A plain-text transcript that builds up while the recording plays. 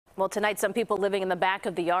Well, tonight, some people living in the Back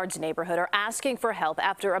of the Yards neighborhood are asking for help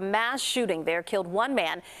after a mass shooting there killed one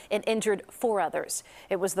man and injured 4 others.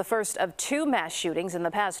 It was the first of 2 mass shootings in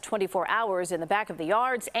the past 24 hours in the Back of the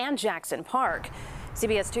Yards and Jackson Park.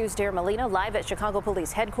 CBS 2's Tara Molina live at Chicago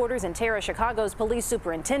Police Headquarters, and Tara, Chicago's police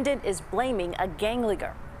superintendent is blaming a gang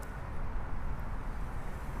leader.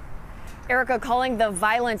 Erica, calling the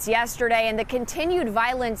violence yesterday and the continued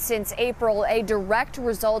violence since April a direct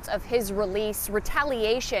result of his release,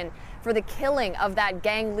 retaliation for the killing of that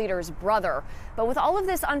gang leader's brother. But with all of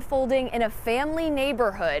this unfolding in a family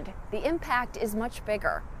neighborhood, the impact is much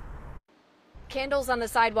bigger. Candles on the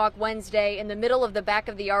sidewalk Wednesday in the middle of the Back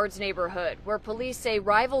of the Yards neighborhood, where police say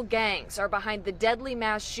rival gangs are behind the deadly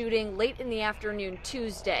mass shooting late in the afternoon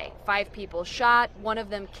Tuesday. 5 people shot, 1 of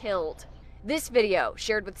them killed. This video,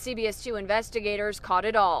 shared with CBS 2 investigators, caught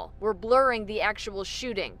it all. We're blurring the actual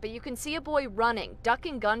shooting, but you can see a boy running,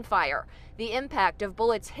 ducking gunfire, the impact of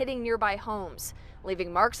bullets hitting nearby homes,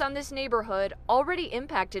 leaving marks on this neighborhood already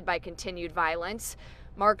impacted by continued violence.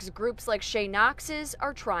 Marks groups like Shay Knox's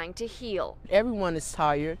are trying to heal. Everyone is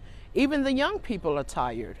tired. Even the young people are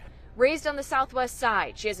tired. Raised on the Southwest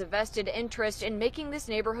Side, she has a vested interest in making this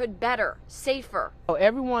neighborhood better, safer.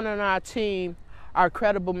 Everyone on our team are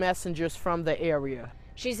credible messengers from the area.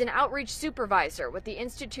 She's an outreach supervisor with the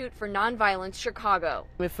Institute for Nonviolence Chicago.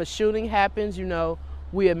 If a shooting happens,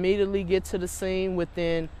 we immediately get to the scene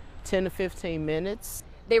within 10 to 15 minutes.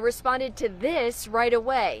 They responded to this right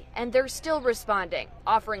away, and they're still responding,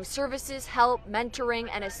 offering services, help, mentoring,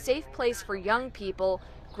 and a safe place for young people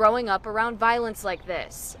growing up around violence like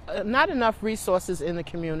this. Not enough resources in the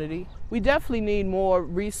community. We definitely need more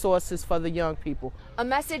resources for the young people. A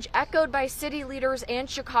message echoed by city leaders and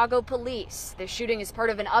Chicago police. The shooting is part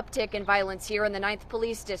of an uptick in violence here in the 9th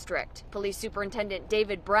Police District. Police Superintendent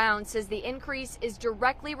David Brown says the increase is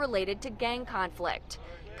directly related to gang conflict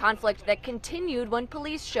that continued when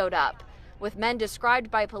police showed up, with men described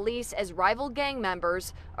by police as rival gang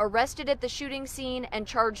members arrested at the shooting scene and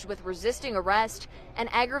charged with resisting arrest and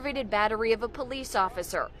aggravated battery of a police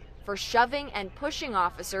officer. For shoving and pushing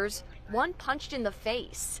officers, one punched in the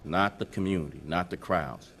face. Not the community, not the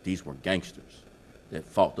crowds. These were gangsters that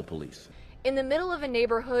fought the police. In the middle of a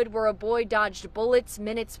neighborhood where a boy dodged bullets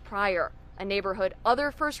minutes prior, a neighborhood other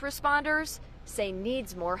first responders say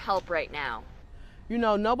needs more help right now.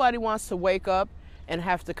 Nobody wants to wake up and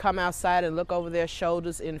have to come outside and look over their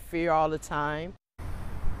shoulders in fear all the time.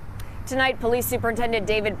 Tonight, Police Superintendent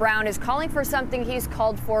David Brown is calling for something he's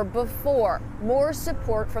called for before: more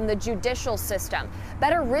support from the judicial system,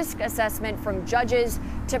 better risk assessment from judges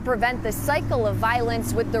to prevent the cycle of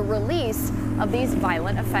violence with the release of these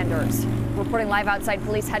violent offenders. Reporting live outside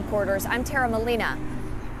police headquarters, I'm Tara Molina,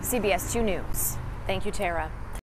 CBS 2 News. Thank you, Tara.